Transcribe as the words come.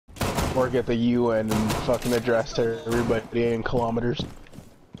Work at the UN and fucking address to everybody in kilometers.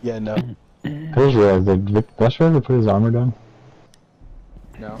 Yeah, no. I just realized that Lester ever put his armor down?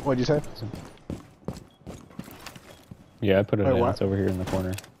 No. What'd you say? Yeah, I put it Wait, in. what? It's over here in the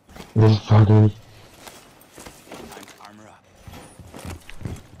corner. This fucker.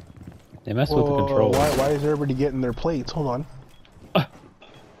 They mess with the controls. Why is everybody getting their plates? Hold on.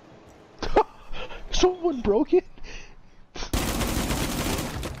 Someone broke it?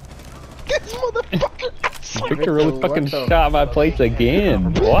 This motherfucker! Victor really fucking shot my plates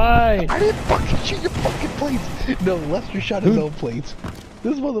again. Why? I didn't fucking shoot your fucking plates! No, Lester shot his own plates.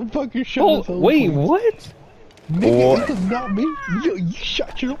 This motherfucker shot his own wait, plates. what? Nigga, What? it was not me. Yo, you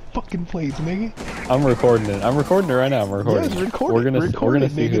shot your own fucking plates, nigga. I'm recording it. I'm recording it right now. I'm recording Yes, it. record We're it. gonna Record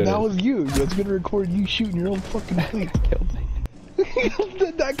it, see nigga. who it That is. was you. It's gonna record you shooting your own fucking plates. Killed me.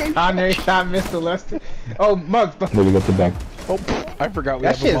 That guy Kanye shot Mr. Lester. Oh, Muggs. There we go to back. Oh, I forgot we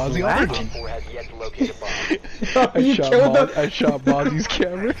That have a shit's Mozzie on. lacking. You killed him. I shot Mozzie's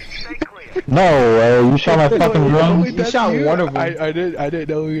camera. No, you shot my fucking drone. Wait, You that's shot one of them. I didn't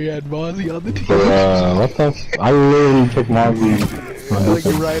know we had Mozzie on the team. What the I literally took Mozzie.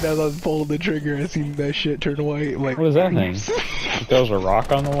 Like right as I was pulling the trigger, I seen that shit turn white. I'm like, What is that thing? There was a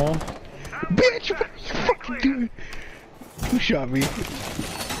rock on the wall? bitch, what are you fucking doing? Who shot me?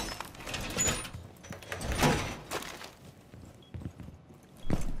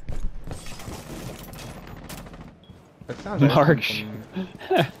 That sounds Mark.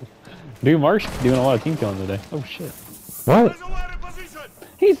 like Dude, Mark's doing a lot of team killing today. Oh shit. What?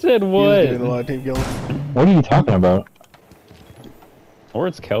 He said He was doing a what? lot of team killing. What are you talking about? Or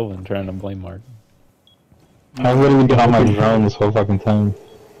it's Kelvin trying to blame Mark. I've literally been on my drone this whole fucking time.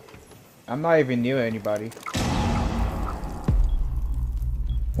 I'm not even near anybody.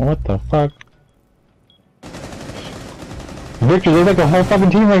 What the fuck? Victor, there's like a whole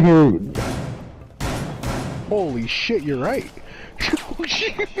fucking team right here. Holy shit, you're right. Oh,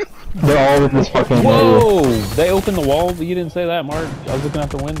 shit. They're all in this fucking area. Whoa! They opened the wall, but you didn't say that, Mark. I was looking out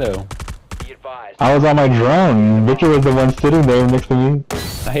the window. I was on my drone. Victor was the one sitting there next to me.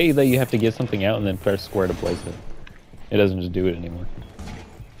 I hate that you have to get something out and then press square to place it. It doesn't just do it anymore.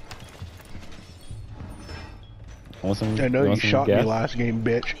 Want some, I know you want some shot me gas? last game,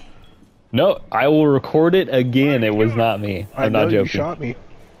 bitch. No, I will record it again. It was not me. I I'm know not joking. you shot me.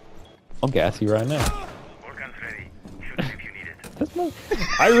 I'll gas you right now. That's not,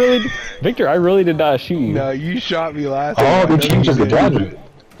 I really, Victor, I really did not shoot you. No, you shot me last Oh, time. I they know changed you the did. gadget.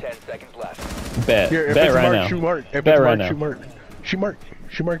 10 seconds left. Bet, Here, if bet it's right Mark, now. shoot Mark. If Bet it's right Mark, now. shoot Mark. Shoot Mark.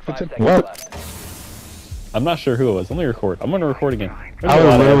 Shoot Mark if it's 5 him. seconds What? left. I'm not sure who it was. Let me record. I'm gonna record again. There's I a was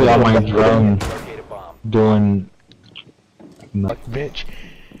lot of literally on evidence. my drone Locate a bomb. doing. Bitch.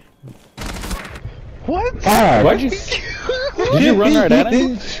 What? Ah, Why'd you? Did you run right at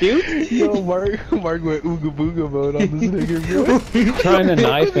him? Shoot? Yo, Mark went ooga booga mode on this nigga, bro. Trying to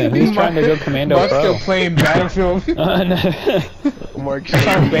knife him. He's trying to go commando Mark's pro. still playing Battlefield. Mark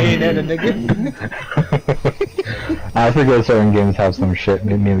Trying to bayonet a nigga. I forget certain games have some shit,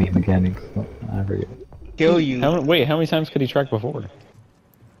 maybe mechanics. I forget. Kill you. Wait, how many times could he track before?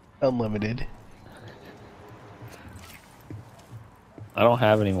 Unlimited. I don't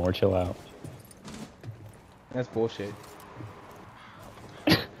have any more. Chill out. That's bullshit.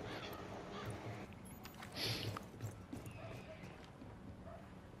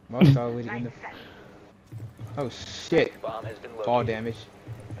 Mark's already in the. Oh shit. Bomb has been Fall located. damage.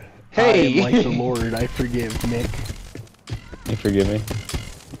 I am Hey! like the Lord, I forgive Nick. You forgive me?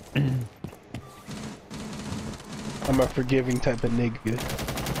 I'm a forgiving type of nigga.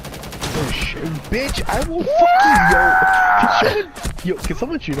 Oh shit, bitch! I will fucking yo. Can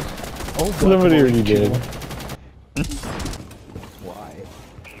someone shoot him? Oh, Somebody already did. Why?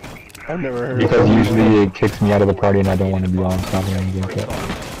 I've never heard. Because of usually it kicks me out of the party and I don't want to be on stopping any game chat.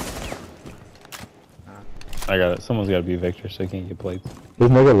 I got it. Someone's got to be Victor, so I can't get plates. This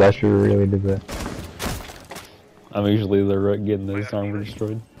nigga Lester really did that. I'm usually the rook getting this armor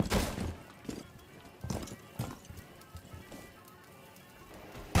destroyed.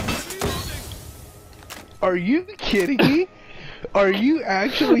 Are you kidding me? Are you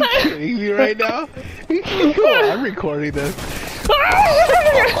actually kidding me right now? I'm recording this.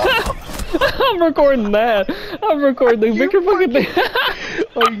 I'm recording that. I'm recording the Victor fucking thing.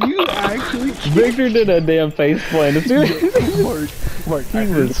 Are you actually kidding Victor did a damn face plant. As soon as Mark, I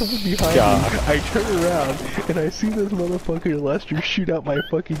heard someone behind me. I turn around and I see this motherfucker Lester shoot out my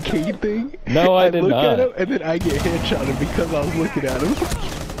fucking cane thing. No, I did look not. at him and then I get headshotted because I was looking at him.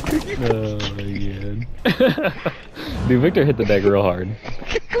 Oh my god. Dude, Victor hit the deck real hard.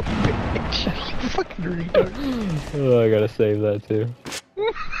 Fucking retard. Oh, I gotta save that too.